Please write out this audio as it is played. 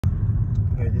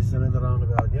Okay, this is another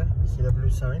roundabout, yeah? See the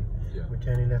blue sign? Yeah. We're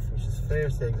turning left, which is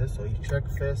first exit. So you check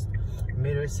first,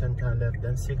 mirror, center left,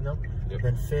 then signal,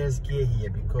 then first gear here,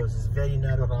 because it's very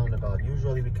narrow roundabout.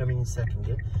 Usually we come in second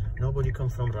gear. Nobody come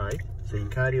from right. So you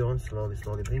carry on slowly,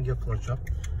 slowly. Bring your clutch up.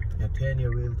 You turn your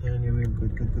wheel,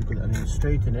 good. And you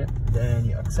straighten it. Then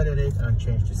you accelerate and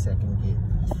change to second gear.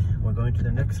 We're going to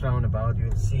the next roundabout.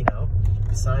 You'll see now.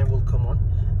 The sign will come on.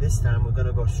 This time we're going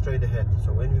to go straight ahead.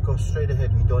 So when we go straight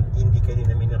ahead, we don't indicate in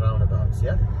the mini roundabouts,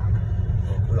 yeah?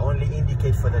 We only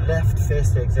indicate for the left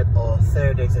first exit or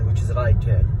third exit, which is right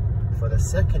turn. For the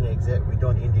second exit, we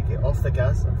don't indicate. Off the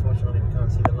gas. Unfortunately, we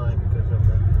can't see the line because of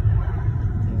the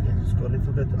thing. Just go a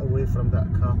little bit away from that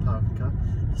parked car.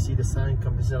 You see the sign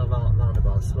come, this is a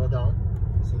roundabout. Slow down.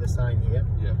 You see the sign here?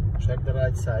 Yeah. Check the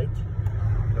right side.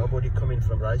 Nobody coming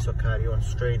from right, so carry on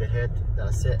straight ahead.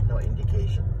 That's it, no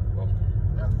indication.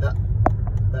 And that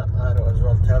arrow as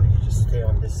well tells you to stay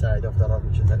on this side of the road,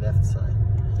 which is the left side.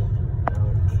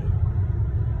 Okay.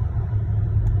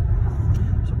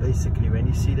 So basically, when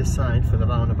you see the sign for the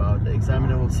roundabout, the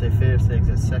examiner will say first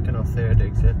exit, second or third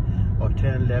exit, or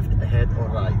turn left, ahead or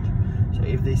right. So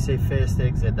if they say first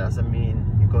exit, doesn't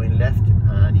mean you're going left,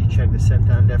 and you check the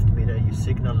center and left mirror, you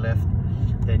signal left,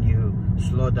 then you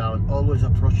slow down, always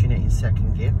approaching it in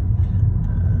second gear.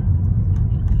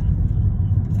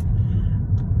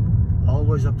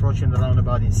 Always approaching the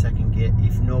roundabout in second gear.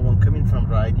 If no one coming from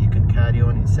right, you can carry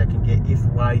on in second gear if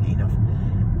wide enough.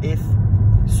 If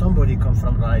somebody come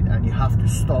from right and you have to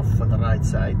stop for the right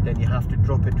side, then you have to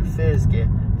drop it to first gear,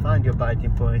 find your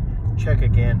biting point, check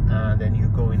again, and then you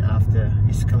go in after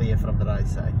it's clear from the right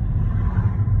side.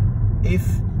 If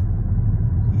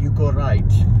you go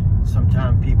right,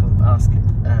 sometimes people ask,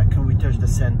 can we touch the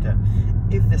center?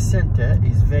 If the center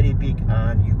is very big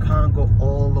and you can't go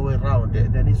all the way around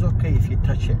it, then it's okay if you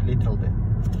touch it a little bit.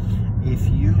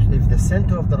 If the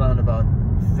center of the roundabout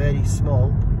very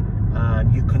small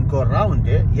and you can go around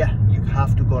it, yeah, you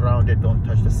have to go around it, don't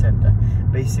touch the center.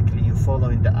 Basically, you're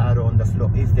following the arrow on the floor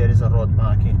if there is a road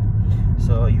marking.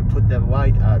 So you put the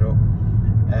white arrow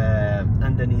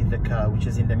underneath the car, which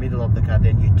is in the middle of the car,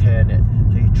 then you turn it.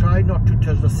 So you try not to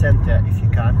touch the center if you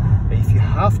can, but if you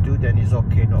have to, then it's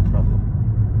okay, no problem.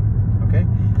 Okay,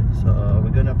 so we're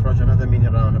going to approach another mini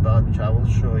roundabout, which I will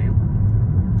show you.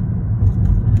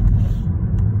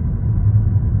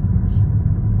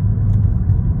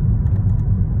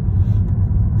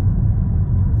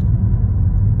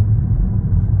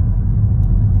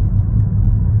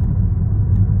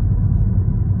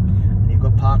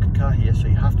 Parked car here, so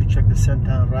you have to check the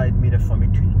center and right mirror for me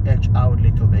to edge out a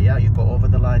little bit. Yeah, you go over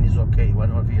the line is okay.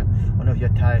 One of your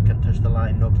tire can touch the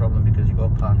line, no problem, because you go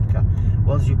parked car.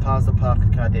 Once you pass the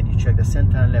parked car, then you check the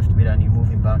center and left mirror and you're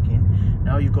moving back in.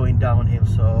 Now you're going downhill,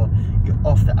 so you're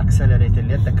off the accelerator,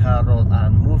 let the car roll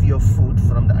and move your foot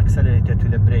from the accelerator to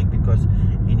the brake, because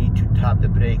you need to tap the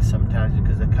brake sometimes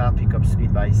because the car picks up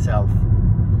speed by itself.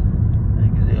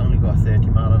 Because they only got 30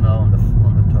 miles an hour on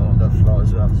the floor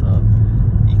as well, so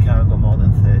you can't go more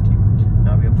than 30.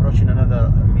 Now we're approaching another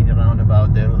mini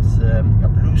roundabout. There was a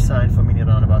blue sign for mini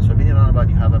roundabout. So mini roundabout,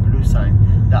 you have a blue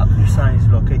sign. That blue sign is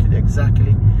located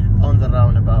exactly on the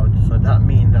roundabout. So that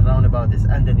means the roundabout is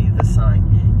underneath the sign.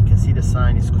 You can see the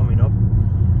sign is coming up.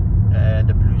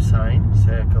 The blue sign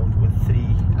circled with 3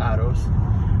 arrows.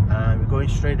 And we're going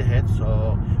straight ahead,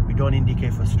 so we don't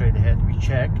indicate for straight ahead. We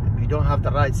check. We don't have the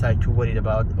right side to worry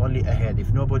about, only ahead.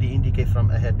 If nobody indicates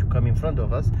from ahead to come in front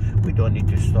of us, we don't need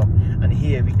to stop. And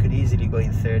here we could easily go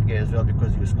in third gear as well,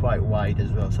 because it was quite wide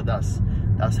as well. So that's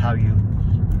how you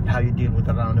deal with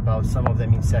the roundabout. Some of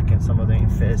them in second, some of them in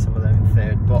first, some of them in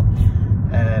third, but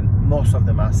most of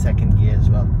them are second gear as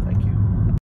well.